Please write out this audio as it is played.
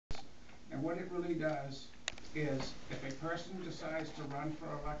And what it really does is, if a person decides to run for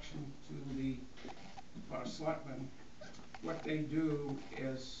election to the selectmen, what they do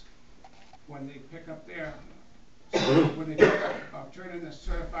is, when they pick up their, when they turn in the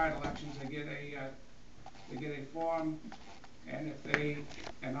certified elections, they get a form, and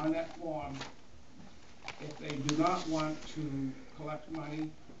and on that form, if they do not want to collect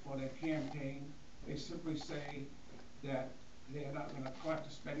money for their campaign, they simply say that they are not going to collect or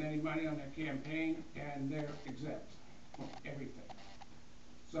spend any money on their campaign, and they're exempt from everything.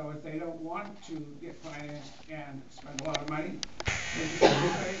 So if they don't want to get financed and spend a lot of money, they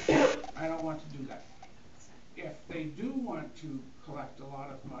just say, I don't want to do that. If they do want to collect a lot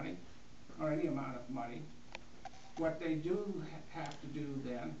of money, or any amount of money, what they do have to do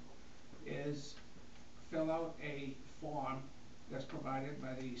then is fill out a form that's provided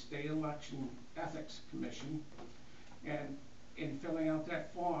by the State Election Ethics Commission, and in filling out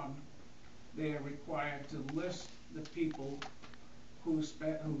that form, they are required to list the people who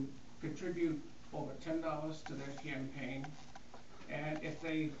contribute over $10 to their campaign, and if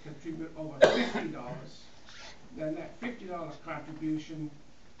they contribute over $50, then that $50 contribution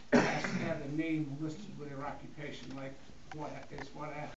has to have the name listed with their occupation, like what